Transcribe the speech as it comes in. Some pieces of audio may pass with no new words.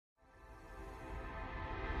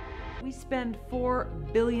We spend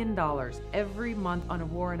 $4 billion every month on a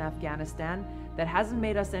war in Afghanistan that hasn't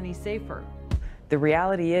made us any safer. The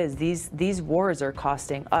reality is these wars are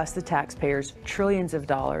costing us, the taxpayers, trillions of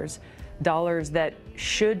dollars that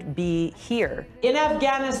should be here. In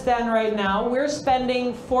Afghanistan right now, we're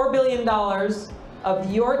spending $4 billion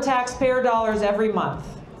of your taxpayer dollars every month.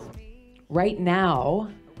 Right now,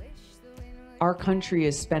 our country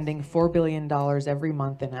is spending $4 billion every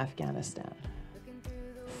month in Afghanistan.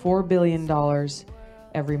 $4 billion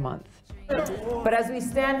every month. But as we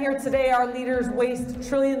stand here today, our leaders waste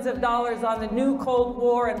trillions of dollars on the new Cold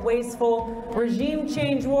War and wasteful regime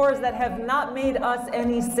change wars that have not made us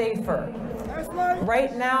any safer.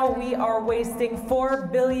 Right now, we are wasting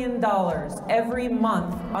 $4 billion every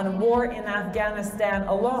month on a war in Afghanistan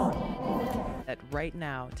alone. That right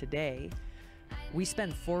now, today, we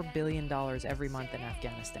spend $4 billion every month in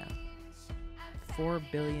Afghanistan. $4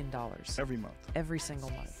 billion. Every month. Every single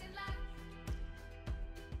month.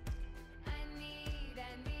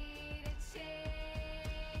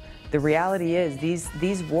 The reality is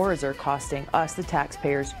these wars are costing us, the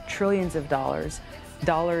taxpayers, trillions of dollars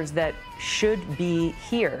that should be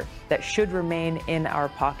here, that should remain in our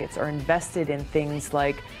pockets, or invested in things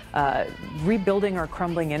like rebuilding our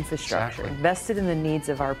crumbling infrastructure, invested in the needs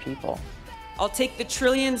of our people. I'll take the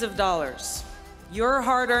trillions of dollars, your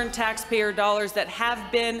hard-earned taxpayer dollars that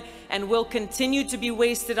have been and will continue to be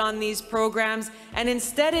wasted on these programs, and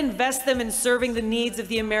instead invest them in serving the needs of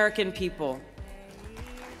the American people.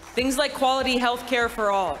 Things like quality health care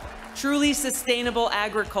for all, truly sustainable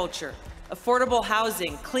agriculture, affordable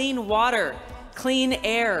housing, clean water, clean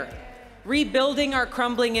air, rebuilding our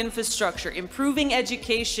crumbling infrastructure, improving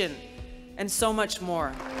education, and so much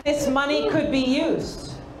more. This money could be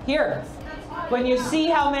used here. When you see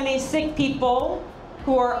how many sick people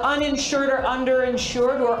who are uninsured or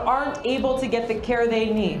underinsured or aren't able to get the care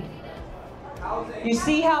they need. You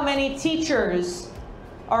see how many teachers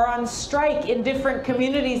are on strike in different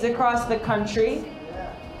communities across the country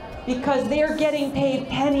because they're getting paid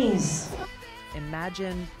pennies.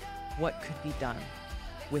 Imagine what could be done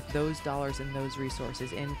with those dollars and those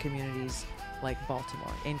resources in communities like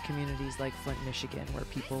Baltimore, in communities like Flint, Michigan, where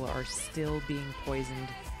people are still being poisoned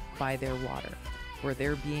by their water, where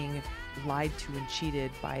they're being lied to and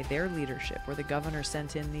cheated by their leadership, where the governor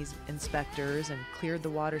sent in these inspectors and cleared the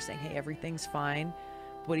water saying, hey, everything's fine.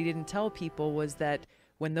 What he didn't tell people was that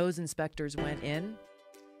when those inspectors went in,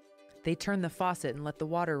 they turned the faucet and let the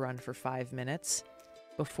water run for 5 minutes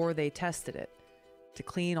before they tested it to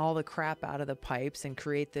clean all the crap out of the pipes and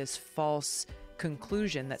create this false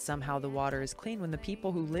conclusion that somehow the water is clean, when the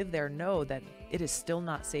people who live there know that it is still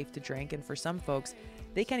not safe to drink, and for some folks,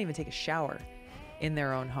 they can't even take a shower in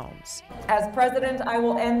their own homes. As president, I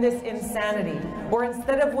will end this insanity, where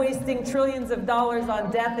instead of wasting trillions of dollars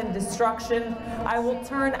on death and destruction, I will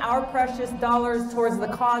turn our precious dollars towards the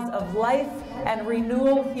cause of life and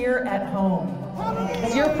renewal here at home.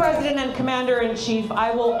 As your president and commander-in-chief,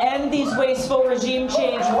 I will end these wasteful regime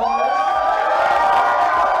change wars.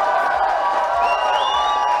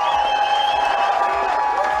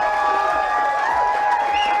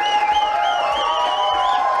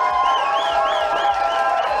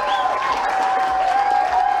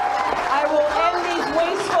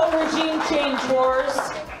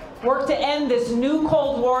 Work to end this new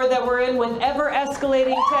Cold War that we're in with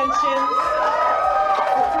ever-escalating tensions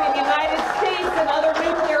between the United States and other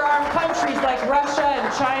nuclear-armed countries like Russia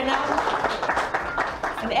and China,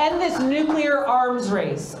 and end this nuclear arms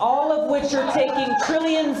race, all of which are taking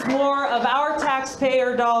trillions more of our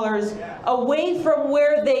taxpayer dollars away from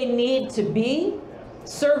where they need to be,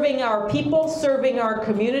 serving our people, serving our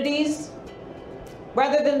communities,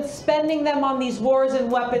 rather than spending them on these wars and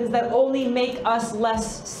weapons that only make us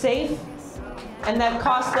less safe and that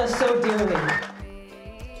cost us so dearly.